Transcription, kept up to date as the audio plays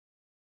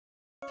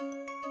Today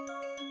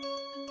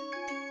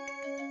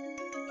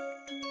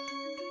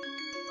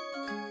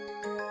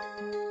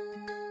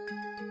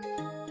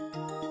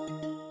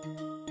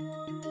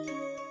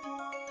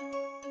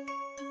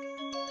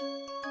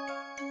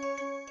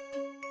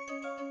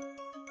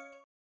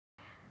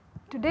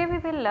we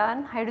will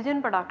learn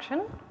hydrogen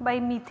production by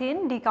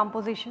methane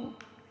decomposition.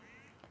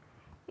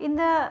 In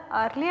the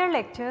earlier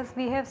lectures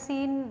we have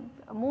seen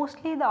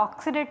mostly the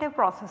oxidative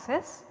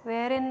processes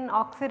wherein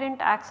oxidant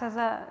acts as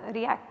a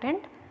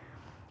reactant.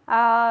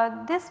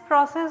 This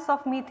process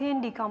of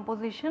methane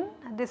decomposition,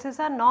 this is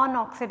a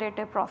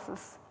non-oxidative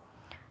process.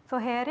 So,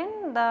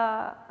 herein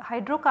the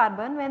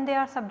hydrocarbon, when they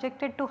are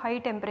subjected to high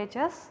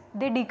temperatures,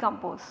 they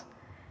decompose.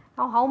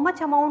 Now, how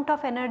much amount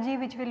of energy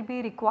which will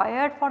be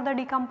required for the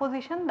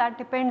decomposition, that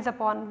depends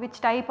upon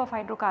which type of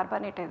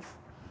hydrocarbon it is.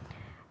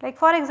 Like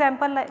for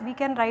example, we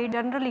can write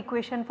general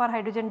equation for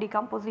hydrogen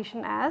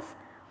decomposition as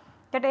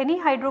that any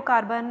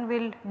hydrocarbon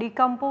will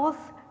decompose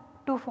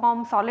to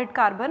form solid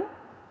carbon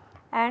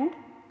and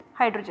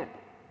hydrogen.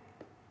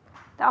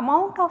 The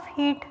amount of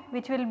heat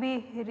which will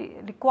be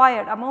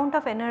required, amount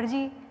of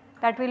energy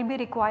that will be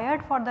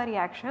required for the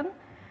reaction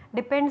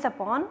depends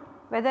upon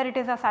whether it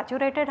is a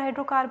saturated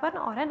hydrocarbon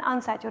or an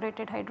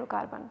unsaturated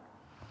hydrocarbon.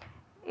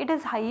 It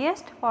is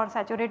highest for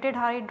saturated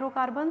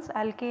hydrocarbons,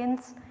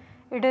 alkanes,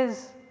 it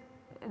is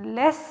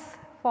less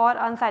for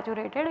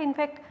unsaturated. In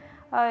fact,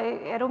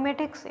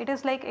 aromatics, it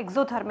is like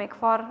exothermic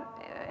for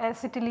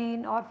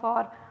acetylene or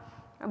for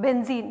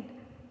benzene.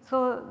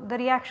 So, the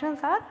reactions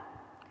are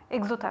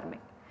exothermic.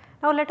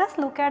 Now, let us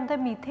look at the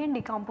methane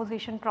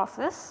decomposition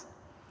process.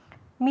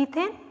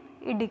 Methane,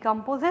 it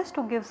decomposes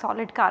to give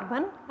solid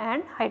carbon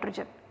and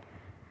hydrogen.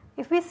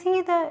 If we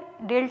see the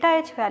delta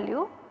H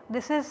value,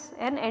 this is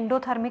an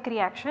endothermic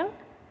reaction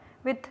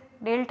with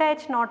delta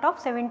H naught of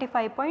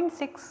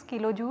 75.6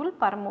 kilojoule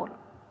per mole.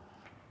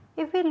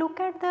 If we look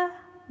at the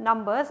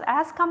numbers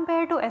as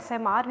compared to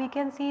SMR, we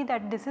can see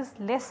that this is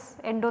less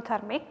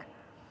endothermic,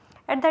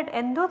 and that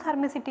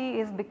endothermicity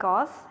is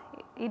because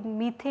in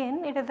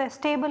methane it is a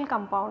stable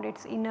compound, it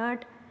is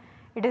inert,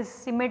 it is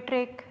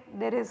symmetric,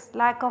 there is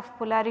lack of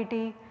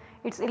polarity,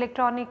 its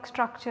electronic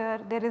structure,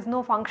 there is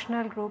no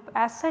functional group.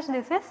 As such,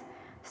 this is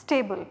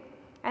stable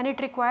and it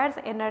requires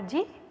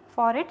energy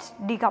for its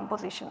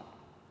decomposition.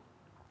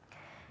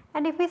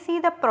 And if we see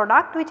the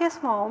product which is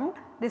formed,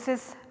 this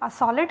is a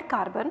solid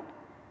carbon,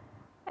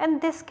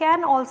 and this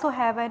can also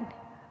have a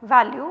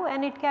value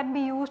and it can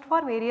be used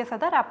for various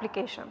other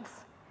applications.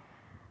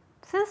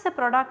 Since the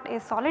product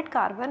is solid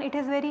carbon, it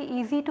is very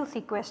easy to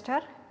sequester,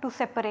 to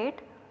separate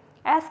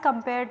as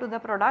compared to the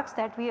products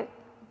that we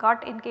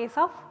got in case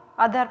of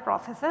other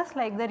processes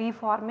like the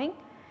reforming.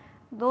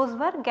 Those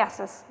were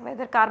gases,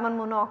 whether carbon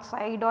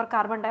monoxide or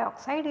carbon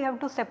dioxide, you have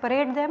to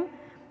separate them,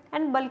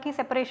 and bulky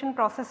separation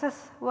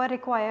processes were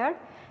required,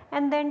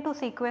 and then to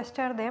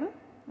sequester them,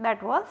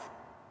 that was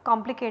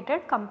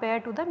complicated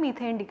compared to the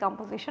methane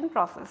decomposition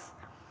process.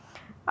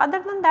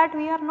 Other than that,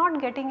 we are not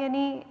getting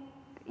any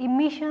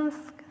emissions,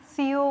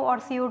 CO or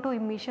CO2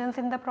 emissions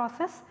in the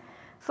process.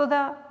 So,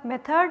 the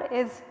method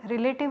is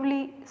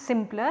relatively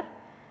simpler.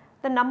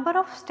 The number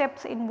of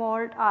steps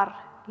involved are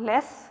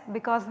less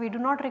because we do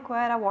not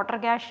require a water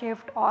gas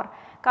shift or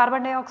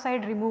carbon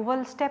dioxide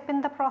removal step in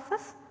the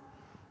process.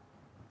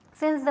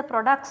 Since the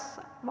products,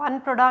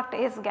 one product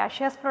is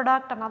gaseous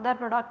product, another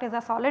product is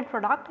a solid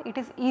product, it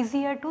is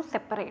easier to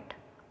separate.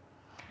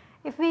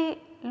 If we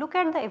look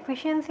at the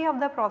efficiency of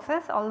the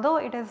process, although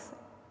it is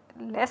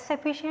less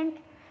efficient,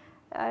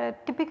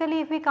 typically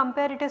if we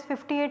compare, it is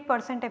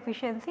 58%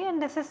 efficiency, and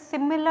this is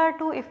similar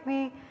to if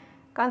we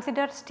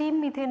consider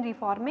steam methane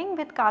reforming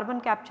with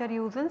carbon capture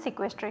use in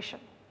sequestration.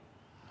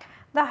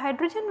 The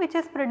hydrogen which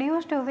is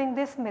produced using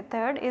this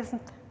method is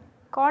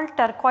called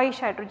turquoise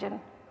hydrogen.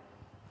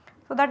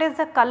 So, that is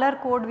the color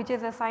code which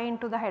is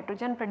assigned to the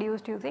hydrogen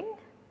produced using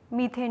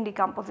methane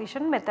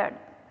decomposition method.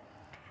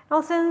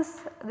 Now,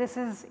 since this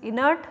is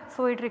inert,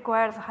 so it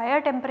requires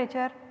higher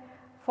temperature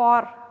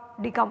for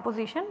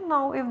decomposition.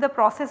 Now, if the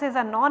process is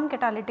a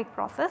non-catalytic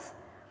process,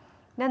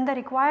 then the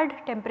required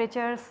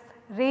temperatures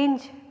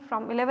range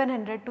from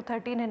 1100 to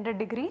 1300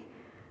 degree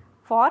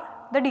for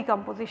the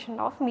decomposition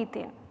of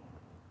methane.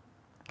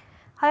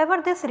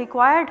 However, this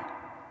required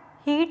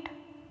heat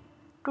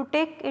to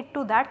take it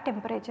to that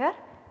temperature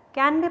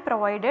can be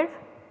provided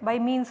by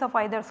means of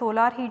either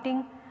solar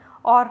heating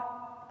or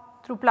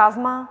through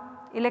plasma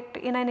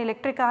in an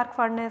electric arc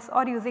furnace,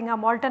 or using a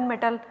molten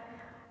metal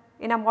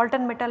in a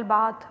molten metal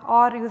bath,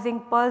 or using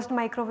pulsed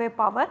microwave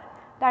power.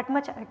 That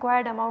much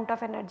required amount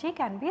of energy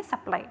can be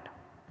supplied.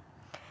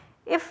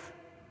 If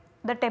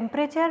the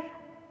temperature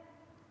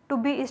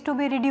is to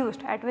be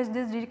reduced at which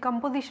this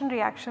decomposition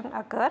reaction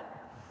occur,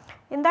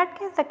 in that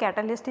case the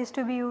catalyst is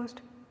to be used.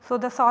 So,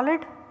 the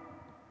solid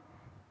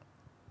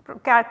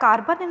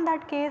carbon in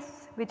that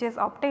case which is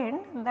obtained,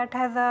 that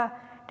has a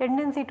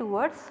tendency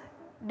towards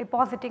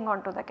depositing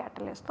onto the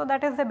catalyst. So,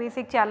 that is the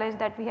basic challenge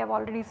that we have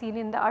already seen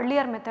in the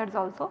earlier methods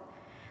also,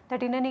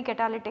 that in any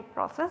catalytic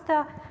process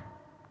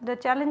the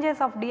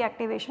challenges of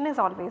deactivation is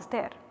always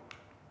there.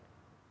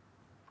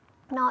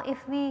 Now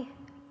if we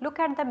look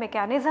at the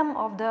mechanism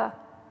of the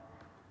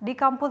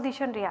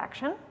decomposition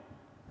reaction,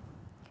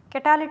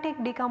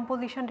 catalytic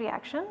decomposition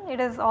reaction, it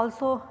is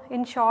also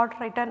in short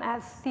written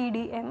as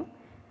CDM.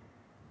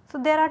 So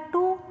there are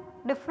two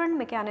different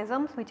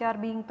mechanisms which are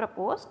being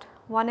proposed.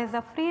 One is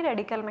the free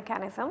radical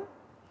mechanism.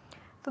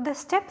 So the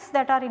steps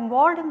that are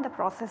involved in the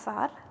process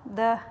are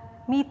the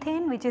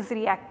methane, which is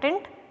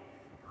reactant,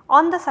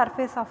 on the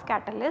surface of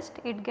catalyst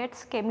it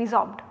gets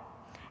chemisorbed,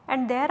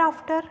 and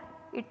thereafter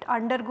it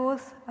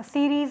undergoes a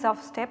series of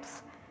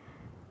steps,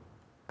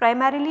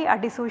 primarily a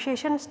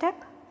dissociation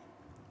step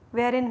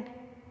wherein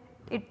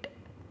it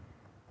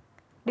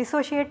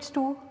dissociates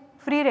to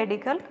free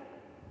radical,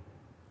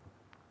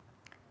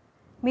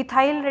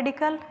 methyl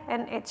radical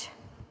and H,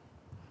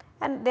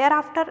 and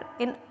thereafter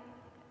in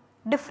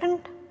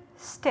different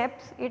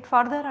steps it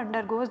further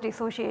undergoes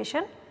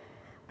dissociation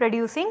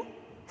producing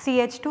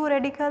CH2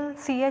 radical,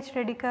 CH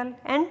radical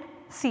and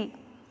C.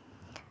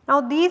 Now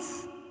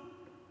these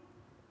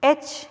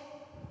H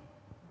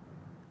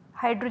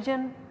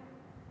hydrogen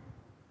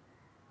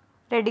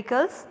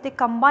radicals, they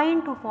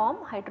combine to form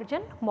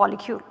hydrogen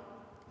molecule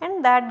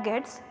and that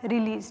gets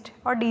released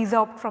or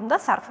desorbed from the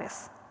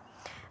surface.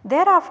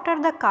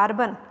 Thereafter the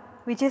carbon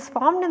which is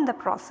formed in the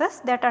process,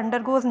 that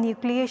undergoes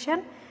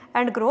nucleation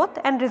and growth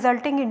and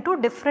resulting into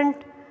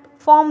different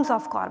forms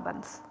of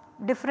carbons.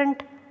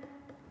 Different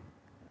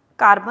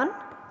carbon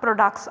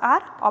products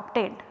are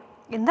obtained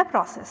in the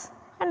process,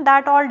 and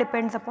that all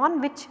depends upon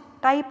which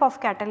type of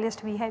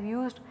catalyst we have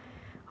used,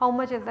 how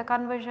much is the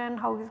conversion,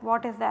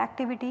 what is the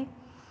activity.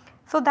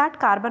 So that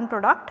carbon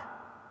product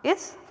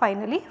is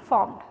finally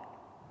formed.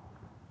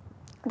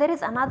 There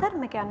is another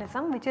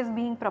mechanism which is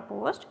being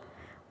proposed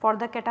for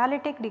the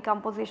catalytic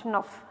decomposition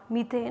of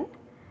methane.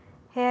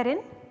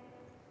 Herein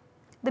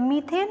the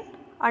methane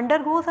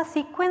undergoes a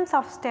sequence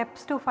of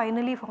steps to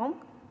finally form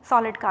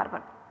solid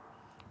carbon.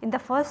 In the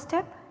first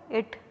step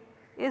it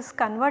is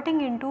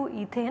converting into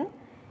ethane,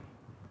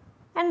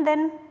 and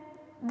then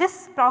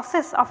this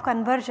process of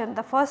conversion,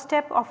 the first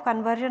step of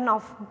conversion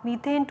of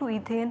methane to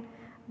ethane,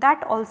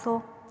 that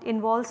also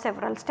involves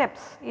several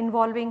steps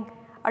involving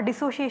a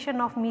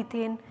dissociation of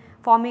methane,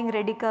 forming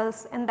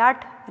radicals, and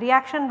that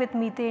reaction with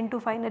methane to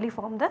finally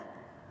form the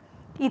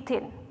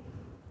ethane.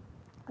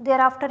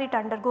 Thereafter it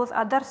undergoes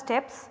other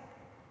steps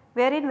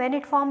wherein when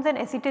it forms an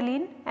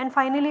acetylene and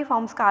finally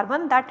forms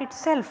carbon, that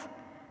itself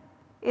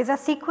is a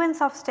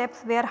sequence of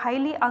steps where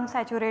highly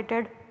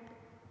unsaturated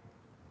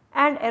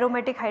and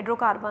aromatic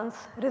hydrocarbons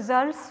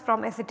results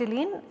from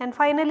acetylene and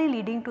finally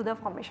leading to the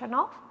formation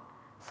of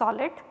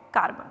solid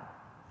carbon.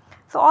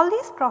 So all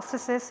these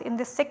processes in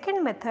the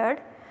second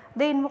method,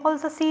 they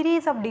involve a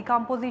series of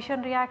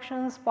decomposition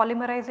reactions,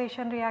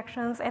 polymerization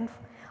reactions and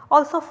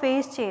also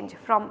phase change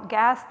from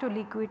gas to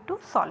liquid to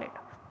solid.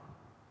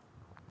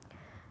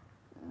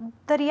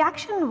 The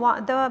reaction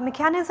 1, the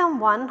mechanism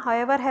 1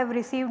 however have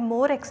received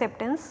more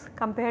acceptance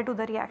compared to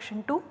the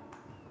reaction 2.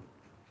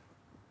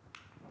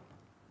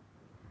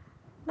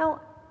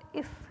 Now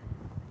if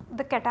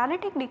the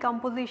catalytic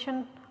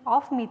decomposition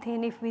of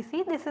methane, if we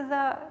see, this is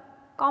a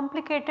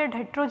complicated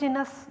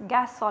heterogeneous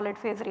gas solid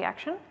phase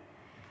reaction,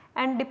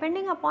 and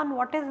depending upon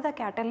what is the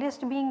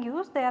catalyst being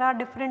used, there are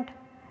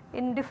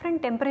in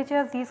different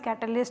temperatures these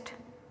catalyst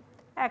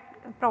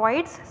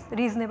provides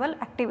reasonable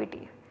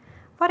activity.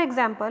 For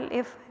example,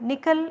 if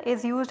nickel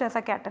is used as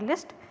a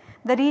catalyst,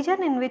 the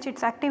region in which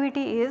its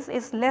activity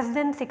is less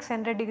than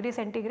 600 degree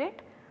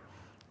centigrade,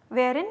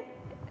 wherein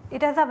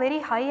it has a very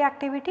high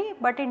activity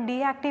but it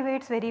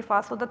deactivates very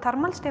fast. So the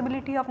thermal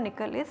stability of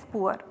nickel is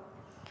poor.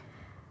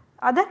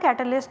 Other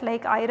catalysts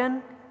like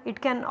iron, it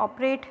can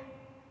operate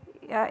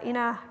in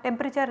a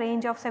temperature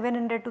range of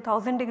 700 to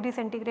 1000 degree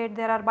centigrade.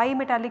 There are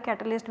bimetallic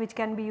catalysts which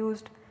can be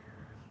used.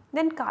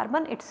 Then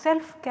carbon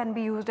itself can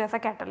be used as a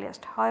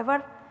catalyst,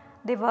 however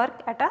they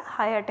work at a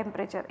higher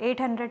temperature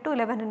 800 to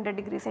 1100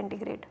 degree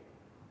centigrade.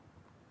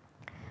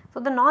 So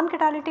the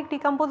non-catalytic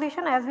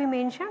decomposition, as we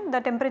mentioned, the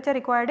temperature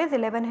required is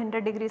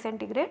 1100 degree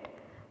centigrade,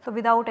 so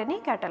without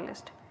any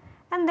catalyst,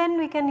 and then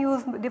we can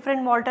use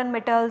different molten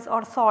metals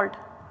or salt,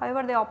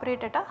 however they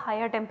operate at a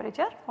higher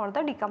temperature for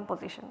the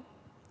decomposition.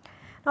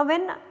 Now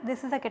when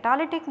this is a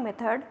catalytic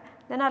method,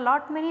 then a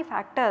lot many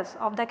factors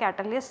of the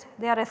catalyst,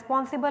 they are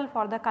responsible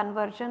for the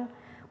conversion,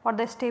 for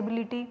the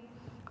stability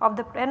of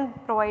the and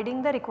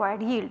providing the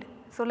required yield.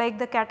 So like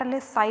the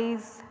catalyst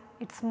size,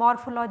 its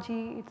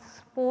morphology,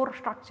 its pore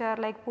structure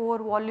like pore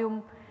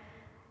volume,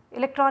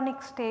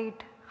 electronic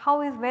state, how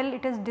well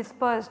it is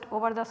dispersed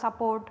over the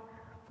support,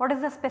 what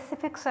is the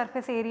specific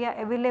surface area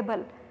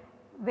available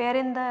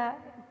wherein the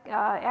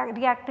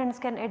reactants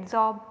can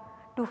adsorb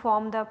to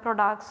form the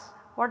products,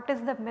 what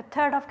is the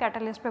method of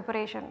catalyst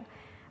preparation,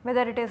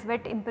 whether it is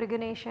wet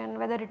impregnation,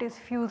 whether it is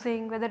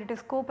fusing, whether it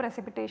is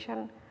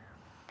co-precipitation,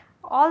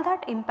 all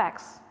that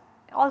impacts.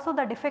 Also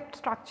the defect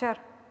structure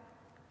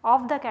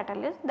of the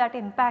catalyst, that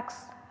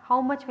impacts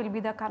how much will be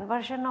the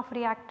conversion of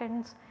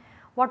reactants,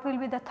 what will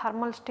be the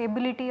thermal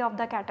stability of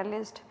the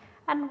catalyst,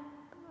 and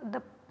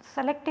the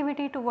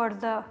selectivity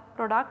towards the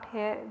product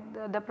here,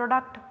 the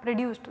product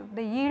produced,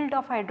 the yield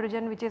of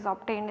hydrogen which is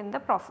obtained in the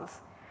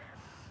process,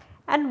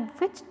 and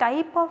which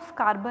type of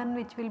carbon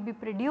which will be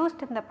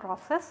produced in the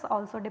process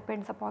also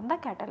depends upon the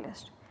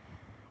catalyst.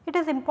 It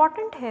is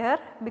important here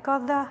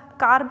because the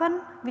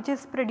carbon which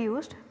is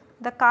produced,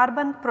 the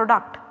carbon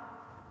product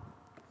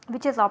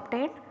which is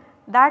obtained,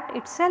 that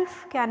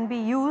itself can be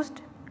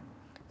used.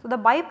 So, the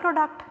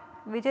byproduct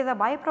which is a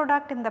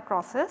byproduct in the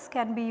process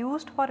can be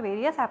used for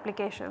various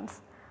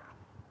applications.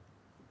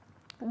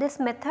 This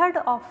method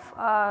of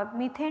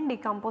methane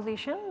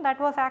decomposition, that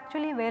was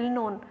actually well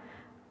known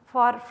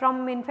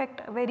from in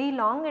fact very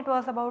long. It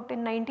was about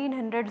in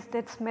 1900s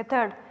this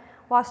method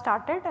was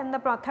started, and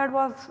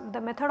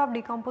the method of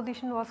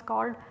decomposition was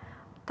called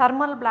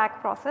thermal black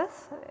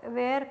process,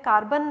 where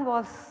carbon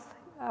was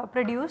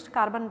produced,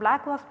 carbon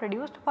black was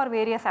produced for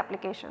various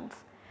applications.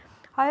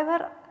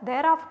 However,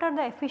 thereafter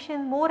the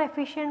more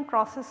efficient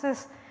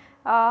processes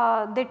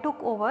they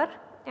took over,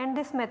 and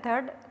this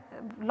method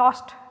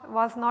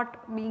was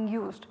not being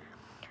used.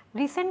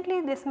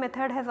 Recently this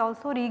method has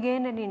also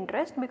regained an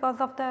interest because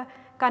of the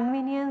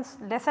convenience,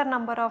 lesser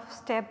number of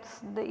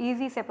steps, the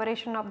easy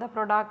separation of the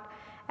product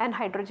and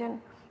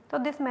hydrogen. So,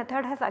 this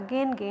method has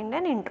again gained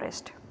an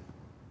interest.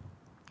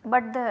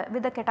 But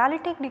with the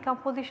catalytic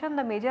decomposition,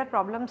 the major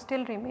problem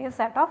still remains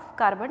that of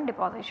carbon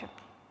deposition.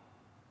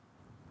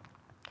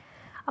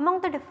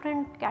 Among the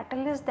different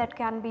catalysts that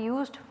can be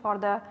used for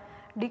the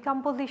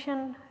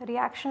decomposition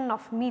reaction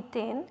of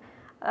methane,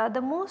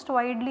 the most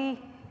widely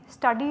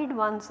studied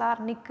ones are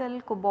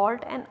nickel,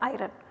 cobalt and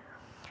iron.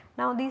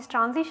 Now, these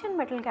transition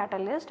metal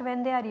catalysts,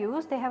 when they are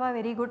used, they have a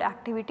very good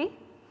activity.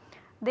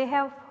 They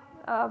have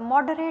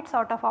moderate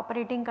sort of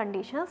operating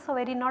conditions,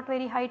 so not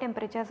very high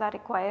temperatures are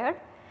required.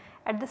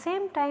 At the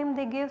same time,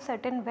 they give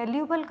certain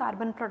valuable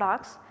carbon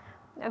products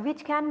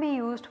which can be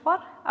used for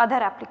other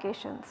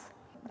applications.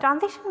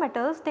 Transition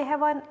metals, they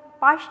have a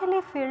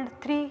partially filled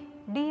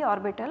 3d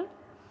orbital,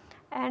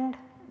 and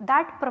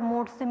that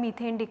promotes the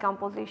methane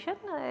decomposition.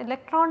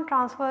 Electron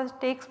transfer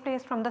takes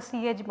place from the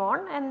CH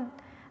bond, and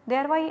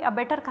thereby a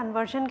better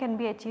conversion can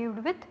be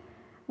achieved with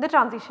the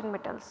transition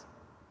metals.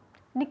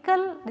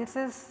 Nickel, this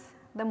is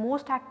the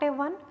most active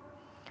one,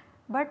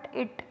 but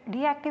it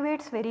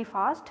deactivates very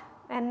fast,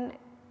 and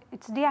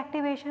its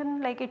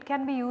deactivation, like, it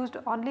can be used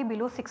only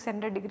below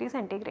 600 degrees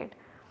centigrade.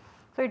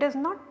 So, it is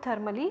not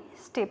thermally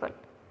stable.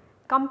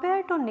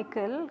 Compared to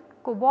nickel,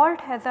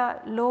 cobalt has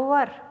a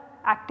lower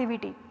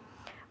activity,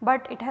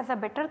 but it has a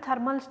better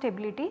thermal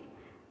stability,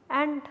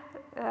 and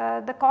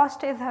the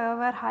cost is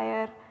however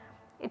higher,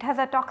 it has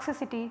a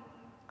toxicity.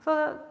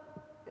 So,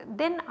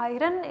 then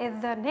iron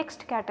is the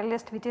next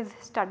catalyst which is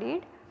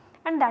studied,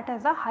 and that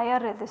has a higher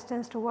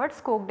resistance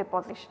towards coke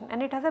deposition,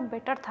 and it has a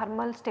better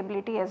thermal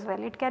stability as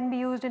well. It can be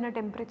used in a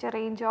temperature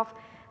range of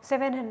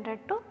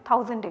 700 to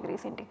 1000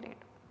 degrees centigrade.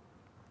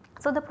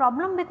 So, the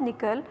problem with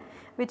nickel,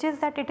 which is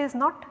that it is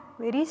not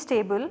very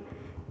stable,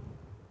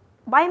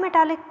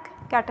 bimetallic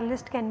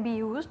catalyst can be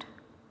used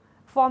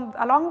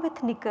along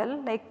with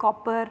nickel, like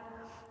copper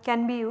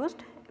can be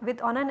used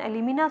with on an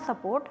alumina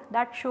support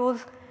that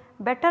shows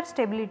better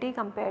stability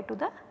compared to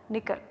the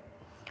nickel.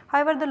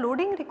 However, the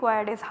loading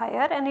required is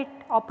higher and it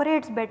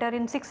operates better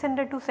in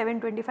 600 to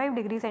 725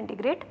 degrees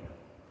centigrade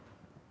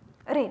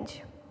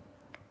range.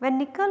 When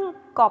nickel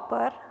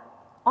copper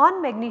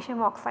on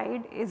magnesium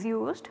oxide is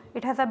used,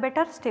 it has a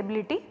better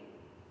stability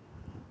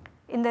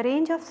in the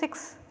range of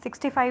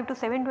 665 to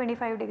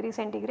 725 degrees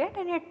centigrade,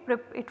 and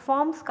it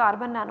forms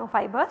carbon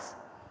nanofibers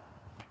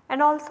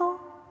and also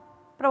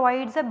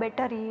provides a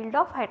better yield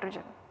of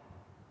hydrogen.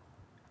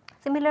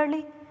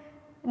 Similarly,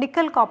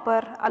 nickel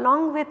copper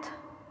along with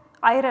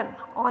iron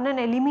on an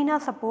alumina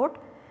support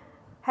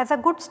has a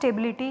good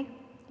stability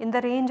in the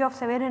range of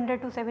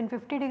 700 to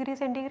 750 degrees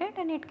centigrade,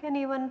 and it can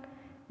even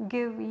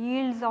give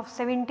yields of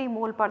 70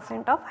 mole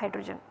 % of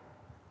hydrogen.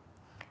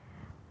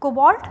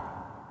 Cobalt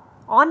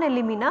on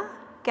alumina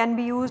can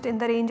be used in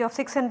the range of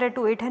 600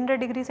 to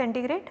 800 degrees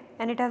centigrade,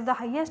 and it has the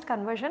highest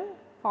conversion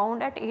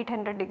found at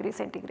 800 degrees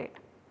centigrade.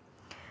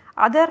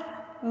 Other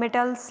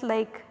metals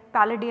like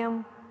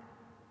palladium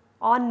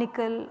on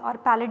nickel or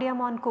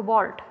palladium on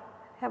cobalt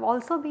have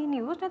also been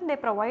used, and they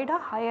provide a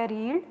higher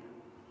yield.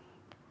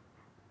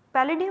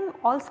 Palladium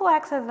also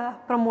acts as a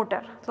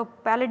promoter. So,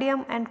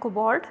 palladium and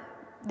cobalt,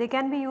 they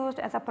can be used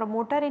as a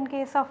promoter in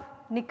case of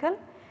nickel,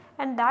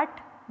 and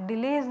that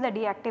delays the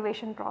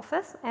deactivation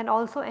process and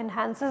also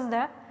enhances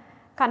the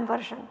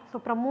conversion. So,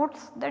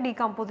 promotes the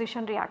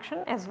decomposition reaction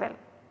as well.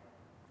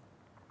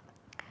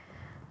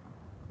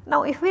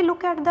 Now, if we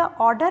look at the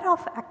order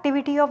of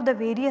activity of the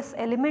various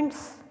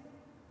elements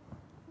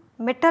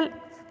metal,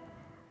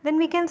 then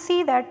we can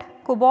see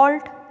that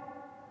cobalt,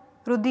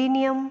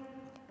 ruthenium,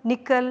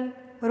 nickel,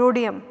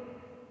 rhodium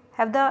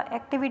have the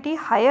activity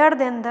higher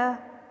than the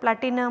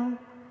platinum,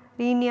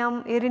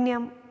 rhenium,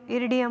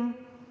 iridium,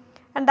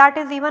 and that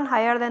is even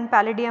higher than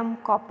palladium,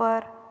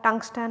 copper,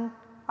 tungsten,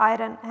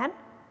 iron and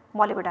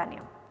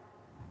molybdenum.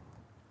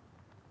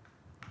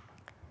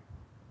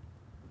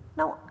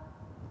 Now,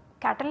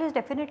 catalyst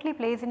definitely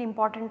plays an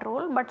important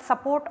role, but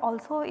support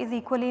also is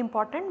equally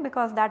important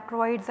because that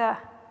provides a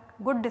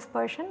good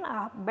dispersion.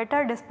 A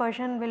better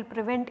dispersion will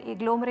prevent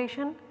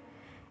agglomeration.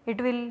 It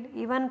will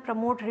even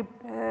promote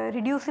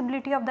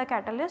reducibility of the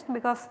catalyst,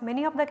 because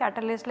many of the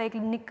catalysts like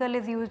nickel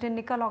is used in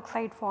nickel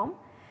oxide form,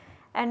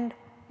 and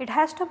it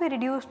has to be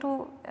reduced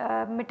to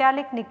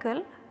metallic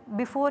nickel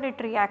before it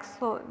reacts.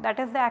 So, that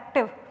is the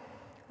active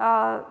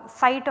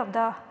site of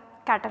the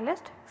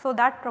catalyst. So,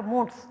 that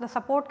promotes, the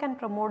support can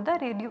promote the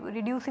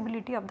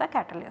reducibility of the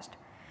catalyst.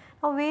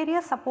 Now,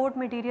 various support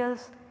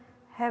materials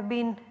have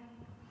been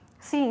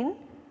seen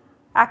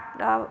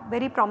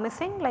very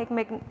promising, like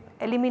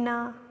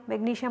alumina,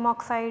 magnesium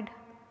oxide,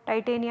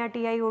 titania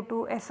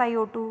TiO2,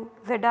 SiO2,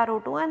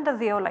 ZrO2 and the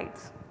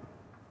zeolites.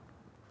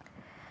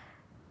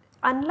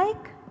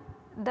 Unlike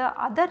the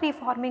other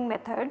reforming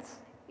methods,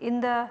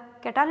 in the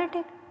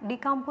catalytic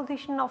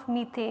decomposition of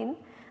methane,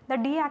 the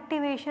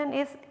deactivation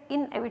is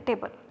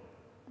inevitable.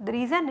 The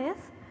reason is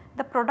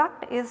the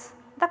product is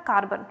the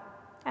carbon,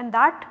 and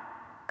that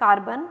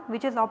carbon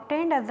which is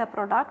obtained as the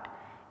product,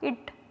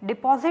 it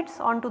deposits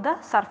onto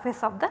the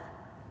surface of the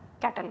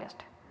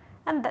catalyst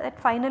and that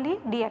finally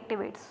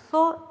deactivates.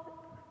 So,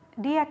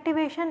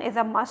 deactivation is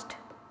a must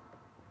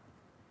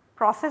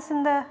process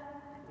in the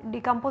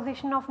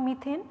decomposition of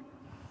methane.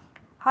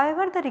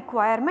 However, the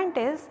requirement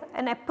is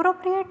an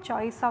appropriate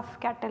choice of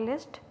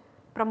catalyst,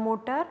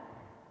 promoter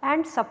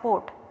and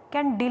support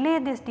can delay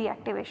this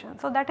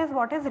deactivation. So, that is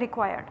what is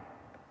required.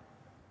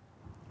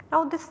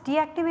 Now, this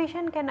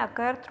deactivation can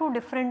occur through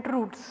different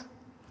routes.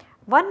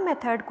 One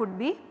method could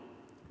be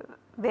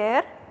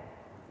where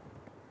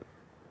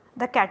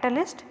the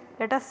catalyst,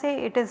 let us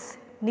say it is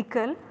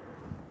nickel,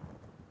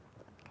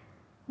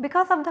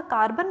 because of the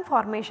carbon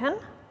formation,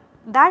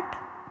 that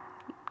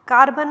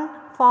carbon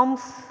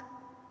forms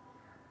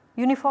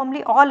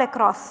uniformly all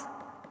across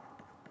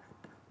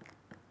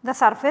the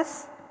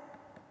surface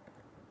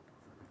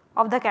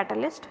of the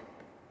catalyst.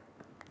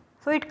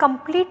 So, it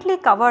completely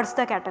covers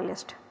the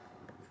catalyst.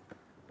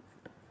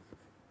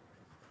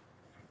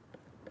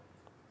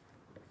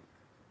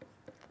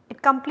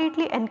 It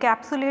completely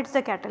encapsulates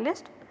the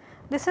catalyst.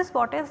 This is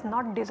what is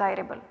not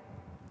desirable.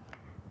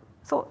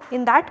 So,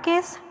 in that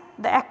case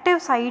the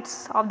active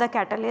sites of the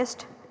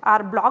catalyst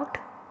are blocked.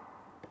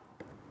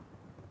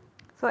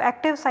 So,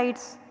 active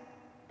sites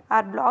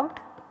are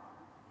blocked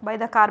by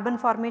the carbon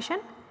formation,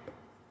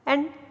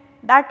 and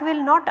that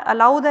will not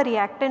allow the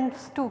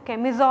reactants to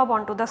chemisorb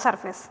onto the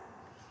surface.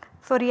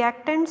 So,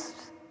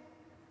 reactants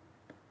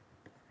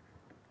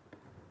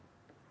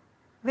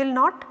will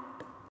not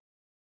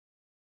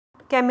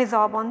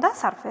chemisorb on the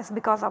surface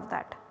because of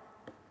that.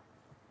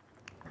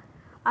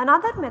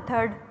 Another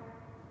method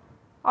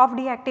of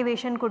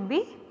deactivation could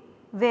be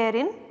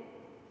wherein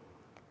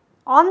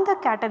on the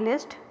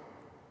catalyst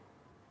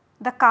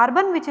the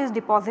carbon which is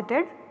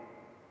deposited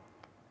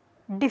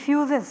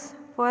diffuses,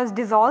 first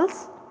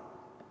dissolves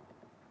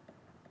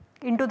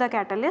into the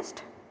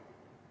catalyst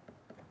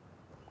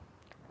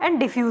and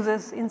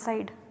diffuses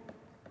inside.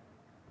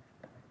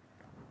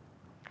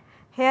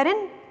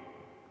 Herein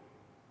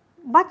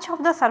much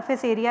of the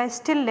surface area is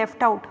still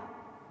left out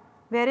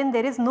wherein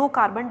there is no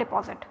carbon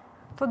deposit.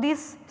 So,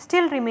 this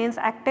still remains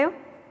active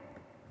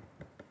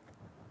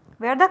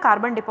where the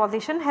carbon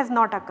deposition has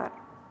not occurred.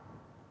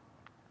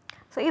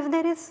 So, if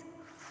there is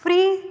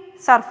free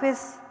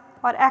surface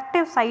or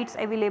active sites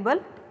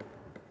available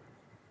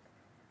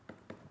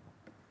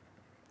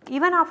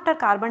even after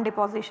carbon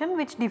deposition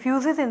which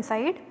diffuses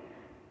inside,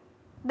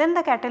 then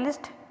the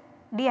catalyst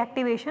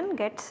deactivation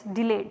gets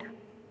delayed.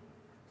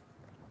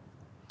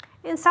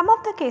 In some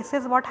of the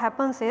cases what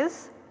happens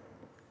is,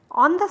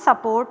 on the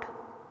support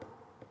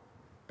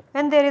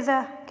when there is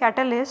a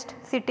catalyst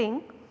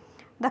sitting,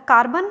 the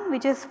carbon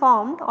which is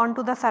formed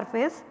onto the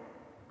surface,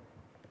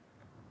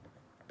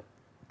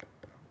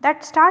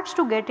 that starts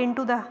to get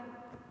into the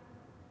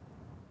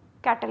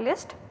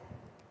catalyst,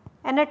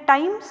 and at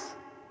times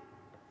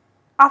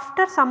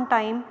after some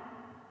time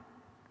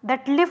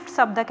that lifts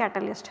up the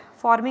catalyst,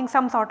 forming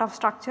some sort of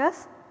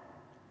structures.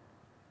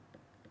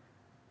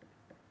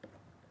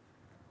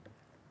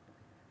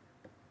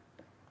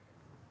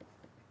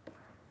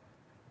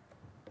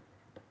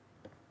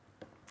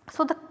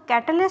 So, the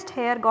catalyst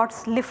here got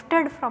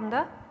lifted from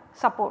the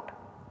support.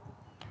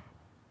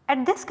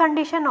 At this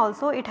condition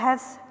also it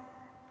has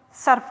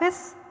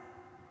surface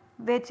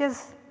which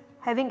is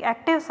having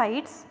active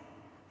sites,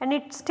 and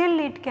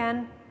it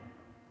can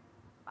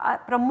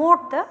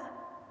promote the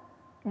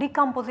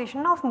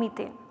decomposition of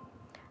methane.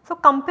 So,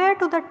 compared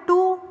to the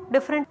two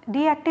different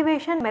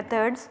deactivation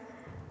methods,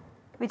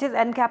 which is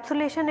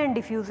encapsulation and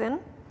diffusion,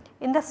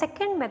 in the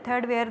second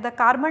method where the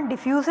carbon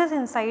diffuses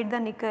inside the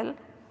nickel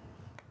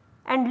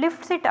and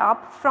lifts it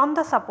up from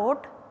the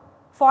support,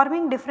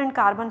 forming different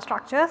carbon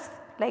structures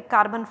like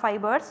carbon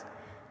fibers,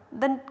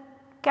 the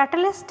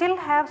catalyst still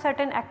have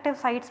certain active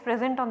sites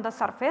present on the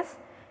surface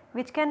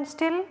which can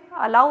still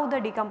allow the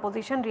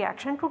decomposition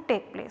reaction to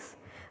take place.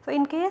 So,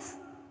 in case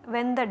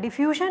when the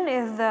diffusion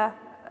is the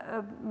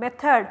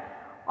method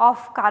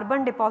of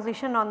carbon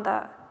deposition on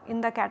the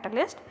in the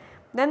catalyst,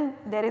 then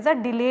there is a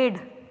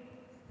delayed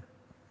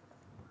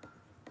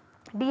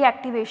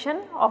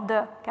deactivation of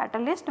the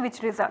catalyst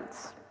which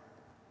results,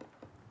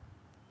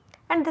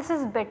 and this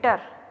is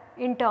better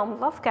in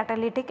terms of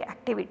catalytic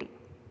activity.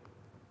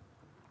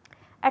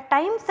 At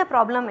times the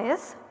problem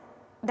is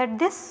that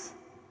this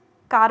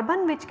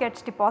carbon which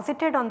gets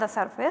deposited on the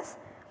surface,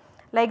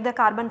 like the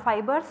carbon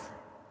fibers,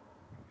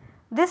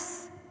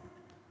 this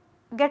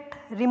get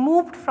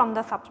removed from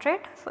the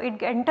substrate. So,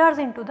 it enters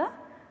into the,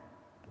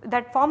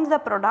 that forms the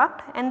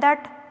product, and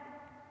that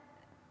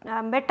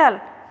metal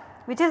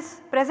which is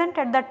present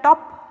at the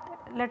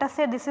top, let us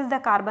say this is the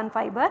carbon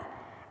fiber,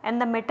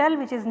 and the metal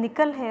which is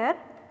nickel here,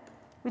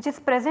 which is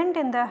present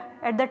in the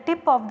at the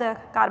tip of the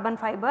carbon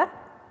fiber,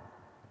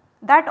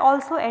 that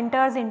also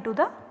enters into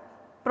the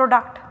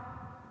product,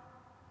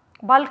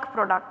 bulk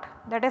product,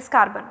 that is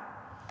carbon.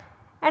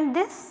 And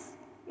this,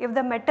 if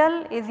the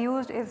metal is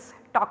used is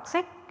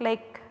toxic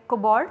like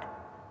cobalt,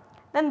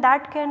 then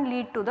that can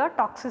lead to the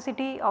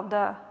toxicity of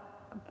the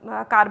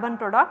carbon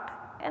product,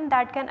 and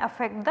that can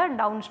affect the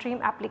downstream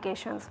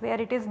applications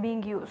where it is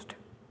being used.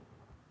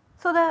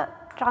 So, the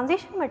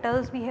transition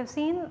metals we have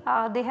seen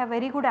they have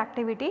very good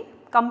activity.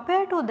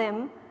 Compared to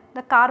them,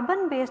 the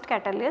carbon based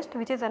catalyst,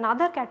 which is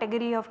another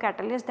category of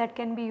catalyst that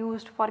can be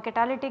used for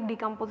catalytic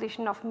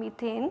decomposition of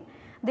methane,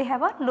 they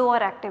have a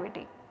lower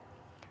activity,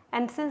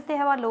 and since they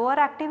have a lower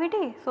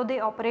activity, so they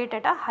operate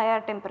at a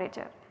higher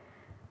temperature.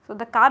 So,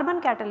 the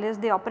carbon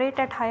catalyst, they operate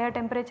at higher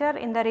temperature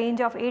in the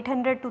range of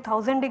 800 to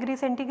 1000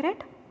 degrees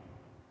centigrade,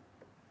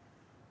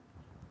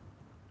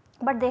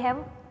 but they have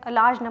a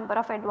large number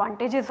of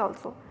advantages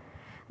also.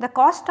 The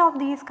cost of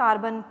these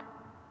carbon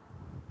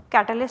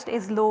catalyst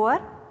is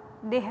lower,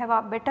 they have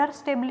a better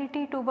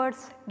stability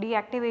towards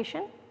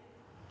deactivation.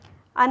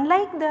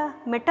 Unlike the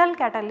metal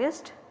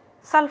catalyst,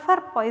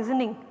 sulfur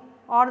poisoning,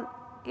 or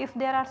if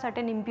there are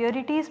certain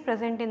impurities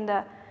present in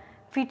the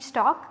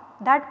feedstock,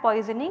 that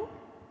poisoning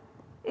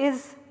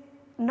is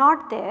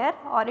not there,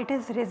 or it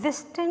is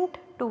resistant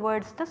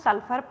towards the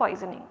sulfur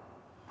poisoning.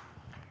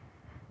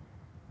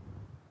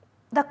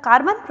 The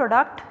carbon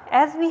product,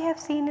 as we have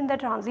seen in the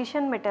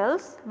transition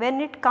metals,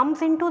 when it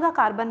comes into the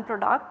carbon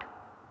product,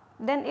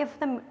 then if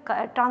the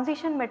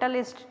transition metal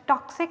is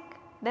toxic,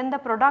 then the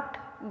product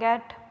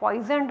get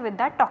poisoned with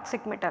that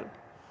toxic metal.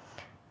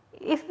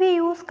 If we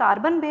use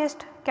carbon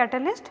based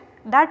catalyst,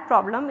 that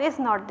problem is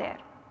not there.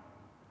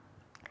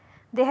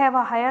 They have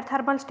a higher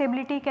thermal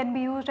stability, can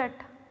be used at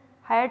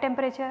higher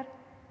temperature.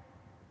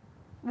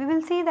 We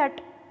will see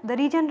that the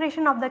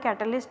regeneration of the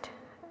catalyst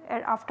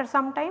after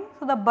some time.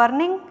 So, the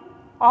burning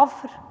of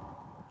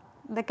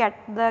the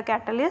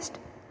catalyst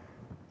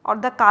or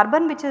the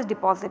carbon which is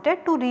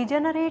deposited to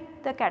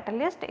regenerate the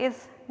catalyst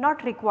is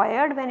not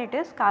required when it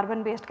is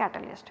carbon based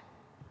catalyst.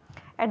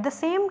 At the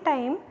same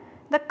time,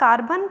 the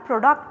carbon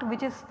product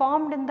which is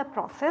formed in the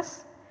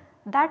process,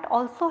 that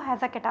also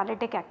has a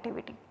catalytic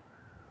activity.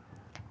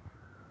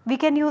 We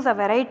can use a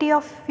variety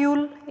of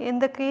fuel in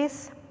the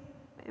case,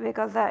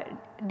 because the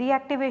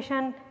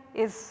deactivation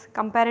is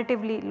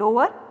comparatively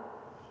lower,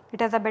 it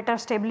has a better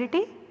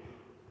stability.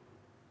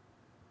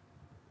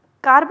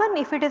 Carbon,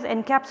 if it is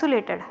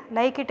encapsulated,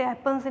 like it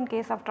happens in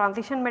case of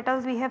transition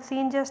metals we have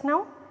seen just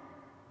now,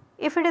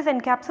 if it is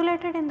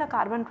encapsulated in the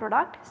carbon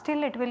product,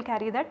 still it will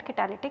carry that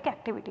catalytic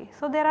activity.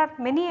 So, there are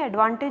many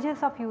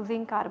advantages of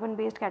using carbon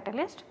based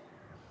catalyst.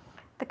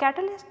 The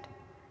catalyst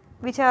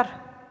which are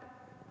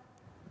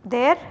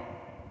there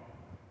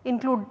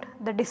include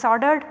the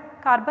disordered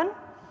carbon,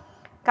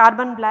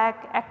 carbon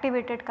black,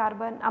 activated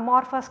carbon,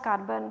 amorphous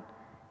carbon,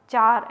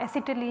 char,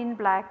 acetylene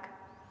black,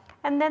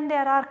 and then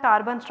there are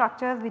carbon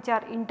structures which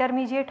are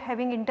intermediate,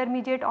 having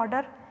intermediate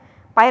order,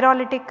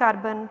 pyrolytic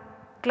carbon,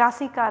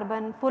 classic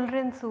carbon,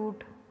 fullerene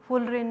soot,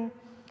 fullerene,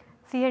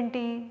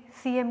 CNT,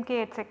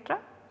 CMK, etc.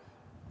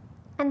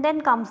 And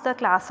then comes the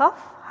class of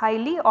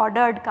highly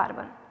ordered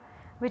carbon,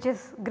 which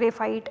is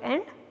graphite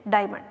and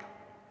diamond.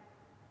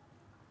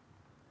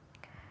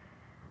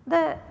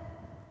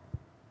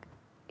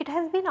 It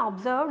has been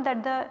observed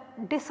that the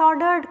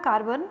disordered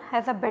carbon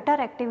has a better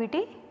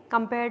activity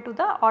compared to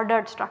the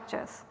ordered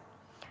structures.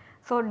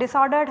 So,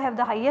 disordered have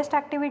the highest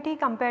activity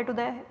compared to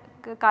the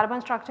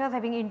carbon structures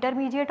having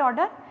intermediate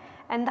order,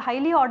 and the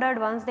highly ordered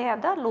ones, they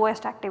have the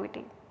lowest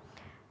activity.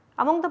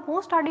 Among the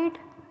most studied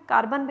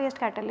carbon based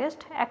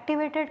catalyst,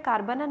 activated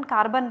carbon and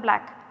carbon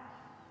black,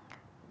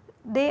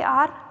 they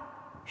are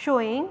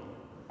showing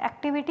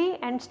activity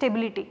and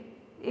stability.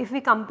 If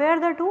we compare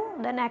the two,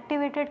 then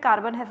activated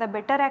carbon has a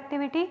better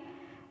activity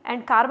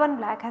and carbon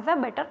black has a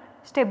better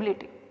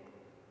stability.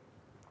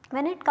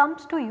 When it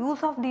comes to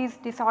use of these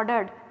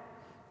disordered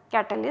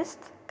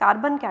catalysts,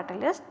 carbon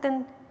catalysts,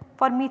 then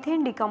for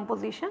methane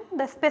decomposition,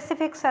 the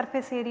specific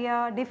surface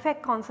area,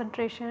 defect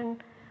concentration,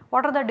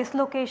 what are the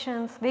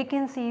dislocations,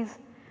 vacancies,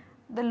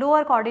 the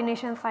lower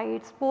coordination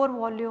sites, pore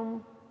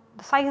volume,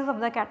 the size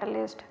of the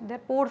catalyst, their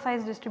pore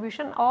size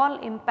distribution, all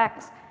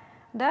impacts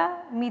the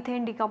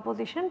methane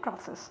decomposition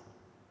process.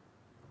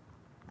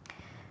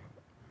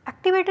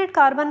 Activated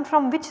carbon,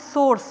 from which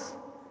source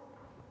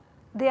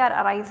they are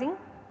arising?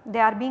 they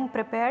are being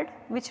prepared,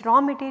 which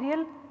raw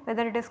material,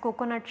 whether it is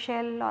coconut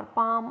shell or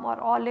palm or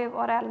olive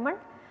or almond,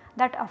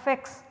 that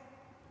affects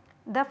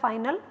the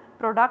final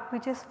product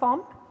which is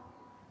formed.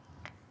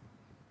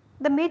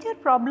 The major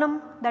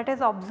problem that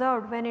is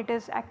observed when it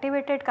is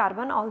activated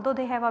carbon, although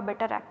they have a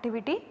better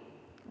activity,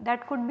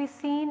 that could be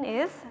seen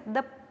is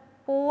the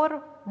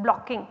pore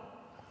blocking,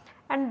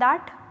 and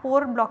that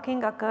pore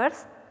blocking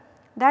occurs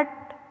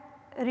that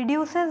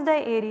reduces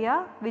the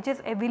area which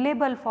is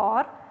available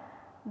for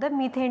the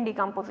methane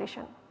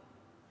decomposition.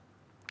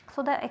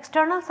 So, the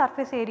external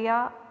surface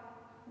area,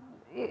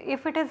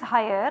 if it is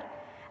higher,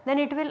 then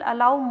it will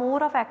allow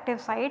more of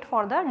active site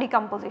for the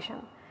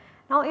decomposition.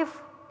 Now,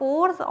 if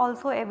pores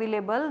also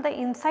available, the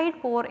inside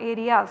pore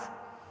areas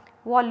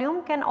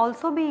volume can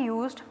also be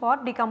used for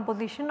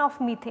decomposition of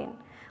methane.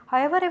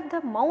 However, if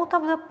the mouth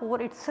of the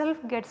pore itself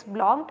gets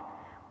blocked,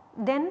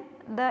 then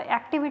the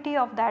activity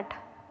of that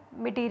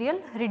material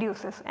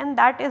reduces, and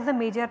that is the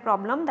major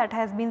problem that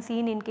has been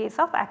seen in case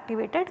of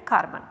activated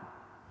carbon.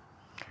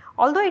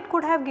 Although it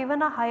could have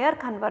given a higher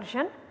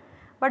conversion,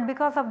 but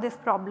because of this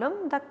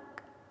problem, the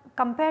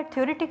compared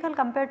to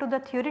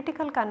the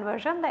theoretical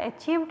conversion, the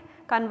achieved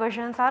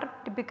conversions are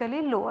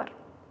typically lower.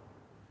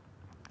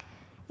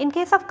 In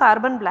case of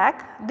carbon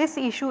black, this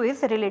issue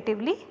is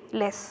relatively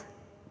less,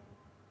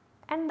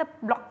 and the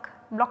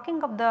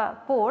blocking of the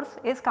pores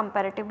is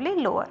comparatively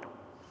lower.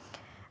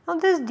 Now,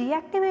 this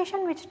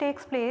deactivation which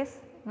takes place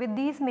with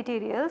these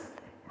materials,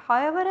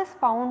 however, is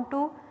found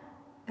to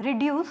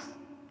reduce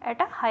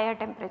at a higher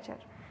temperature.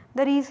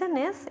 The reason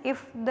is,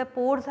 if the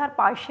pores are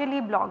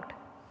partially blocked,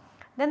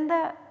 then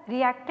the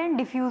reactant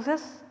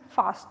diffuses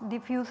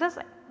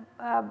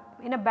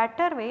in a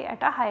better way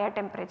at a higher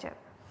temperature,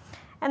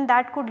 and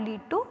that could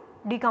lead to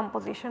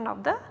decomposition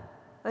of the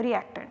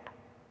reactant.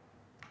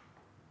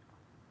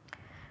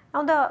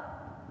 Now,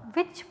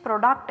 which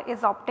product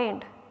is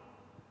obtained,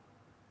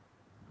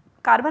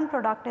 carbon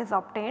product is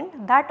obtained,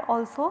 that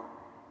also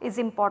is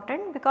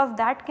important, because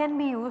that can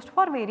be used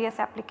for various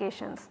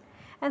applications,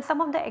 and some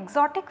of the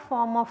exotic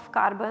form of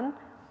carbon,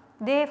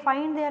 they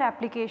find their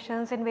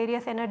applications in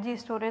various energy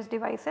storage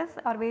devices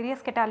or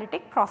various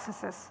catalytic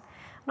processes.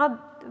 Now,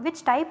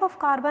 which type of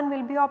carbon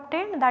will be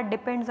obtained, that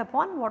depends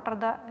upon what are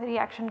the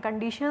reaction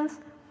conditions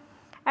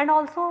and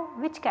also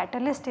which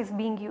catalyst is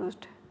being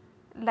used.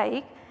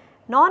 Like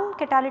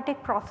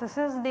non-catalytic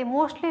processes, they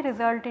mostly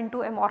result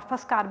into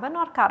amorphous carbon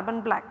or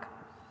carbon black.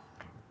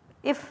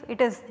 If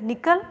it is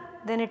nickel,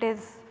 then it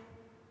is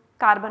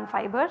carbon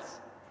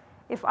fibers.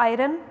 If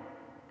iron,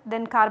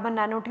 then carbon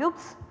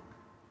nanotubes.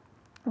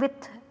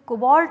 With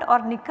cobalt or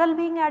nickel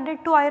being added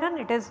to iron,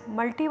 it is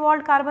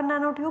multi-walled carbon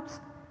nanotubes.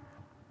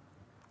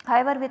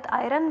 However, with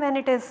iron, when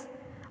it is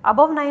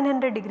above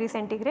 900 degrees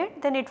centigrade,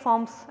 then it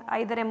forms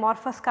either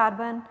amorphous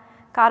carbon,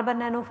 carbon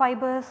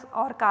nanofibers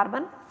or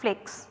carbon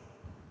flakes.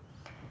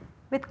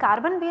 With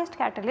carbon based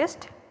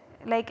catalyst,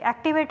 like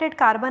activated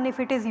carbon, if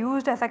it is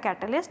used as a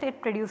catalyst,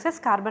 it produces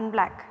carbon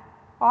black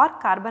or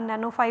carbon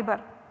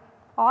nanofiber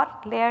or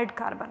layered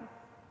carbon,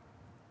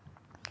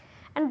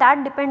 and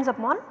that depends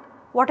upon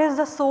what is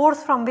the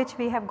source from which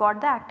we have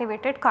got the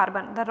activated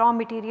carbon, the raw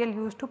material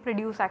used to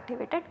produce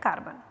activated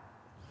carbon.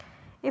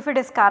 If it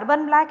is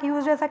carbon black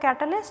used as a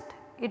catalyst,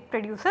 it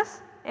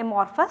produces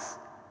amorphous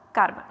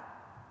carbon.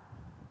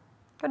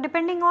 So,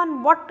 depending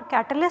on what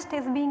catalyst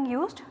is being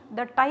used,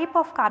 the type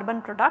of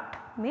carbon product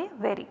may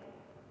vary.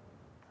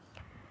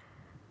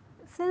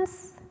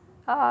 Since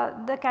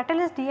the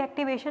catalyst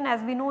deactivation,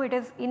 as we know, it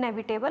is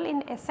inevitable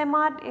in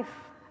SMR.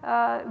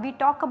 If we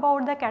talk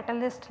about the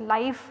catalyst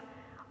life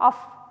of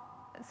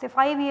say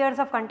 5 years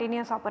of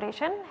continuous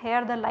operation,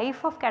 here the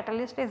life of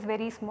catalyst is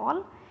very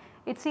small,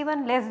 it is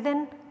even less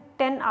than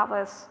 10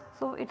 hours.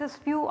 So, it is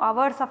few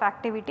hours of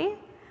activity,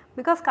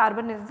 because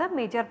carbon is the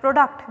major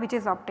product which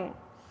is obtained.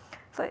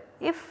 So,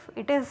 if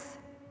it is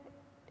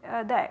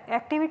the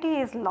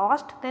activity is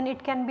lost, then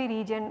it can be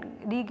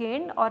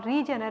regained or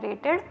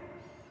regenerated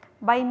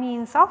by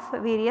means of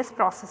various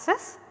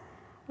processes,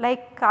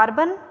 like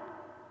carbon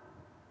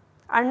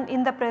and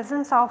in the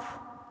presence of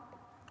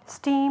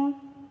steam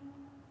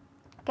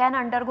can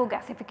undergo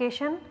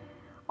gasification,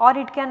 or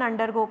it can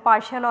undergo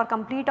partial or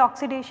complete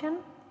oxidation,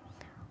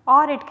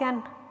 or it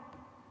can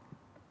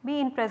be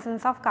in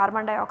presence of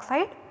carbon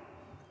dioxide,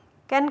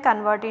 can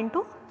convert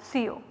into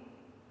CO.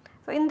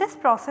 So, in this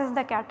process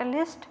the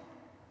catalyst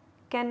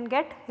can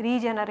get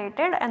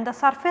regenerated and the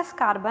surface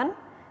carbon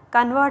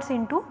converts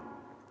into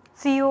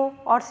CO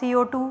or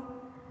CO2.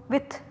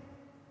 With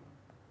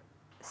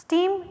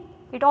steam,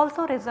 it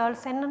also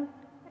results in an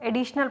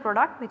additional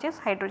product which is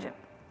hydrogen.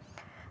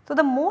 So,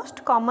 the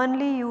most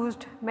commonly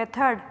used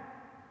method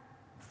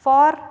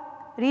for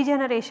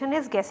regeneration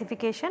is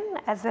gasification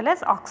as well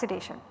as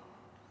oxidation.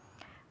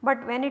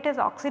 But when it is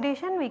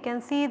oxidation, we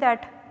can see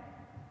that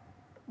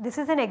this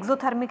is an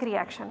exothermic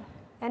reaction,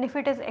 and if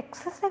it is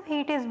excessive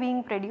heat is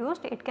being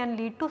produced, it can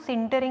lead to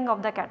sintering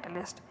of the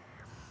catalyst,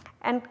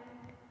 and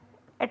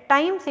at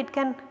times it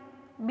can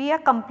be a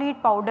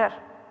complete powder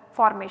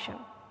formation.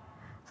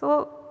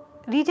 So,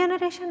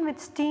 regeneration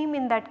with steam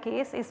in that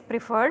case is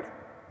preferred,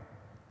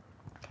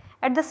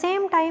 At the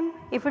same time,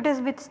 if it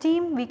is with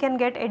steam, we can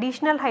get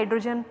additional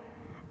hydrogen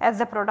as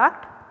the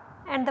product,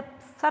 and the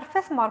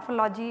surface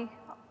morphology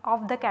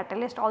of the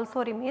catalyst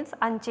also remains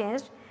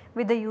unchanged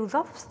with the use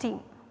of steam.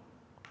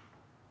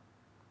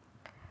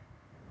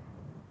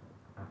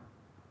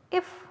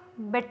 If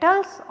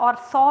metals or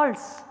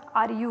salts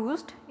are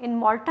used in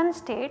molten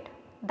state,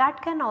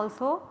 that can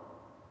also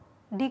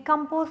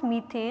decompose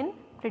methane,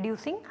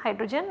 producing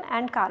hydrogen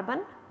and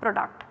carbon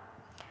product.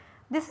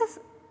 This is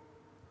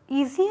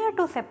easier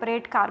to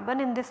separate carbon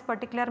in this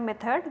particular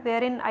method,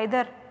 wherein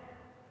either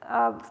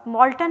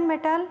molten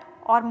metal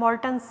or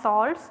molten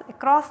salts,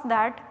 across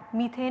that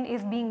methane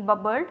is being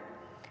bubbled,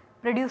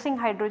 producing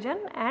hydrogen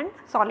and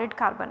solid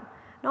carbon.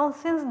 Now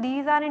since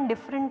these are in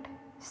different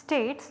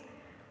states,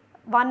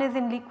 one is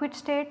in liquid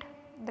state,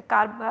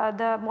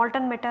 the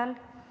molten metal,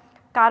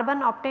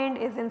 carbon obtained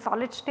is in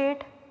solid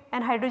state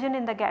and hydrogen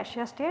in the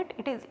gaseous state,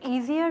 it is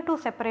easier to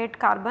separate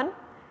carbon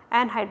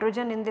and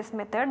hydrogen in this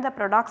method, the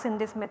products in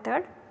this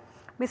method.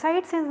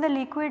 Besides, since the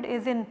liquid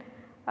is in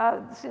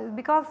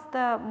because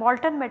the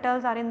molten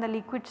metals are in the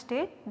liquid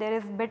state, there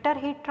is better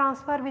heat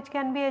transfer which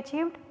can be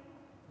achieved.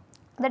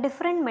 The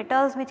different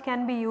metals which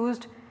can be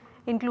used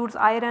includes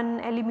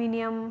iron,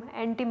 aluminium,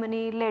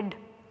 antimony, lead,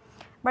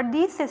 but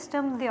these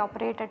systems they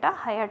operate at a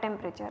higher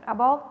temperature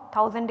above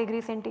 1000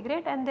 degrees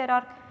centigrade, and there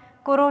are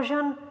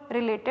corrosion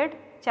related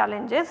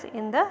challenges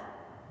in the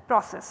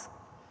process.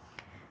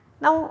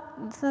 Now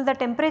since the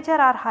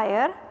temperature are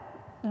higher,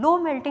 low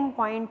melting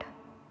point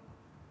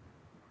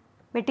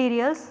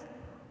materials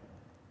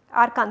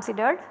are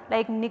considered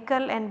like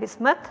nickel and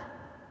bismuth,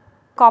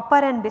 copper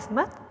and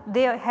bismuth.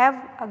 They have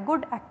a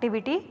good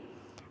activity,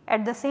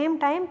 at the same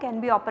time can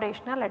be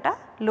operational at a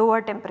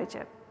lower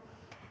temperature.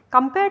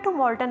 Compared to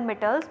molten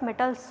metals,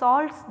 metal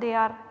salts they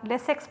are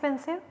less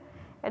expensive.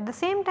 At the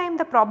same time,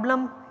 the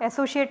problem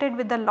associated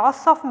with the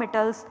loss of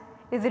metals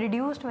is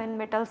reduced when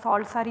metal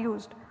salts are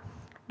used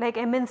like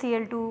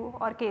MnCl2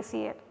 or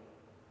KCl,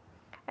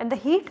 and the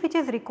heat which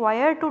is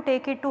required to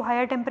take it to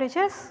higher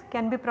temperatures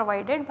can be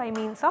provided by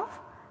means of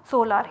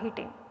solar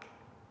heating.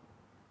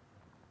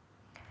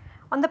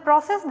 On the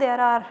process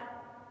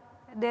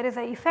there is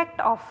a effect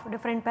of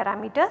different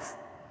parameters.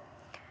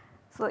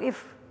 So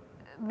if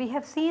we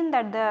have seen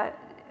that the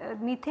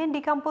methane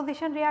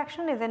decomposition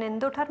reaction is an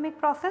endothermic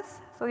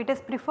process, so it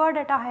is preferred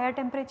at a higher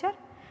temperature,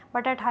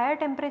 but at higher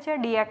temperature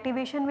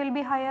deactivation will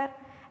be higher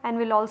and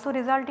will also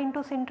result into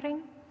sintering.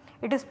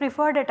 It is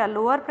preferred at a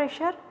lower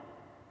pressure.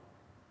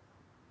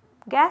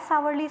 Gas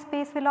hourly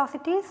space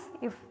velocities,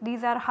 if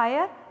these are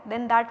higher,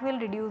 then that will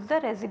reduce the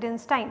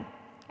residence time,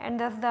 and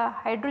thus the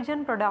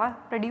hydrogen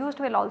produced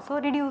will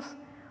also reduce,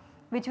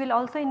 which will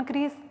also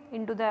increase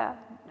into the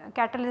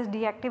catalyst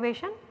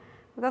deactivation,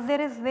 because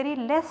there is very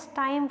less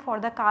time for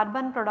the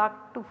carbon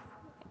product to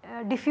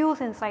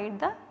diffuse inside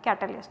the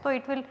catalyst. So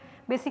it will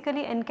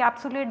basically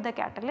encapsulate the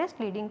catalyst,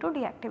 leading to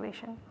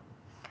deactivation.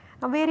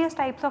 Now various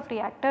types of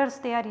reactors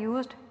they are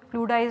used: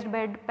 fluidized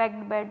bed,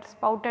 pegged bed,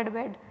 spouted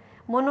bed,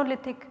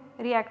 monolithic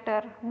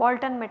reactor,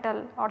 molten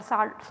metal or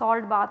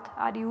salt bath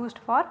are used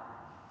for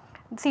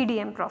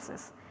CDM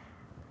process.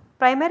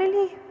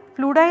 Primarily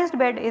fluidized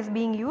bed is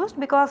being used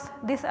because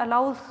this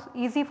allows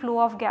easy flow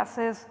of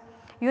gases,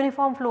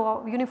 uniform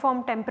flow,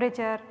 uniform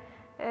temperature,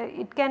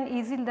 it can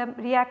easily, the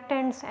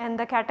reactants and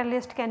the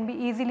catalyst can be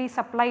easily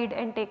supplied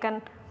and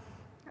taken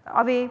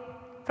away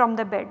from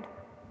the bed.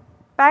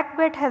 Packed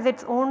bed has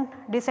its own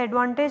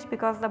disadvantage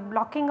because the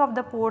blocking of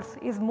the pores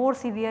is more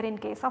severe in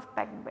case of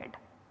packed bed.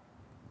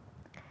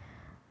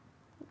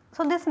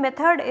 So this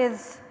method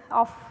is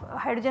of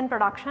hydrogen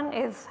production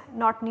is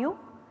not new,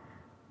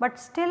 but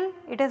still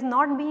it is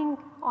not being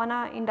on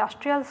a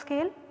industrial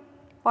scale.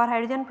 For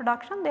hydrogen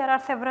production there are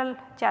several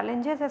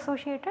challenges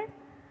associated.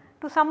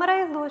 To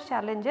summarize those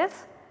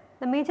challenges,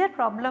 the major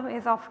problem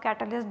is of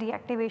catalyst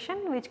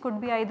deactivation, which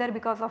could be either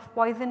because of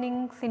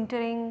poisoning,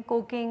 sintering,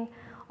 coking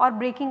or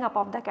breaking up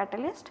of the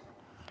catalyst.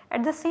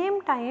 At the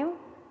same time,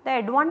 the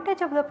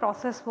advantage of the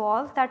process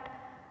was that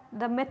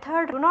the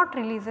method do not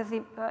releases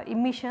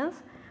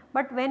emissions,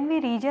 but when we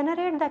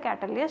regenerate the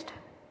catalyst,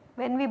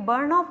 when we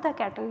burn off the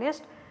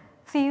catalyst,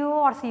 CO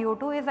or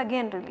CO2 is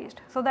again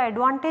released. So the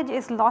advantage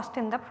is lost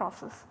in the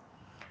process.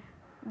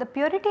 The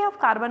purity of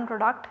carbon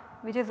product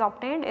which is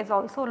obtained is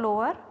also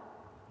lower.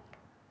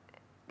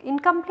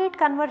 Incomplete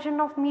conversion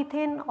of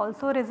methane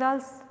also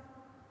results.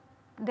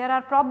 There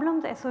are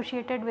problems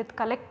associated with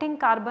collecting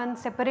carbon,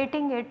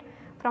 separating it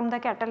from the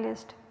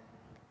catalyst.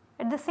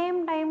 At the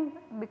same time,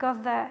 because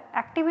the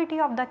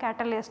activity of the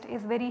catalyst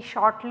is very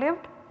short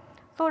lived,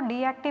 so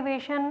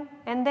deactivation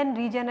and then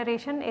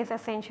regeneration is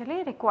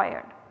essentially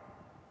required.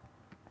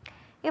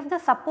 If the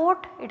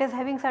support it is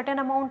having certain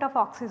amount of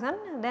oxygen,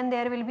 then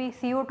there will be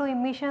CO2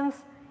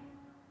 emissions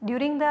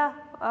during the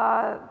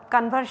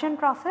conversion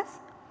process,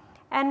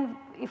 and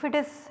if it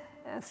is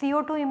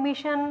CO2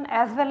 emission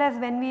as well as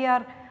when we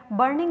are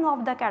burning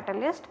off the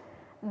catalyst,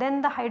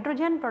 then the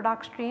hydrogen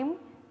product stream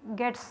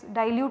gets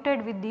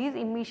diluted with these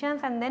emissions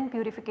and then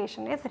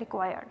purification is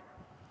required.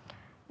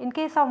 In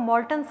case of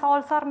molten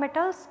salts or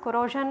metals,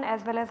 corrosion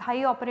as well as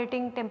high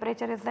operating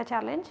temperature is the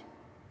challenge,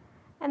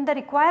 and the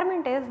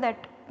requirement is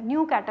that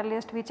new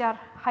catalysts which are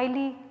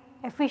highly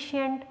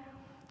efficient,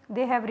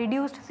 they have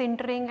reduced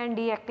sintering and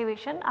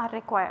deactivation are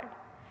required.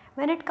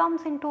 When it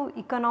comes into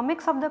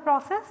economics of the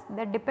process,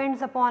 that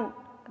depends upon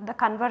the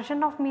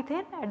conversion of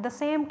methane, at the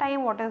same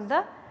time what is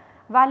the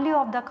value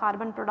of the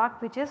carbon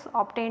product which is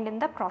obtained in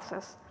the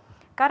process.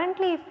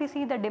 Currently if we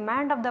see the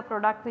demand of the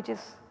product which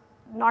is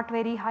not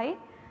very high,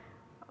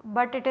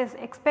 but it is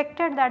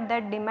expected that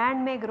that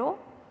demand may grow,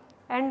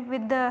 and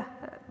with the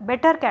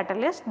better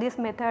catalyst this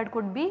method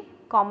could be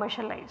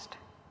commercialized.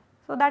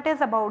 So, that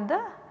is about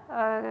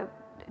the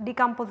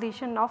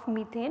decomposition of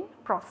methane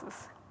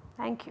process.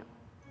 Thank you.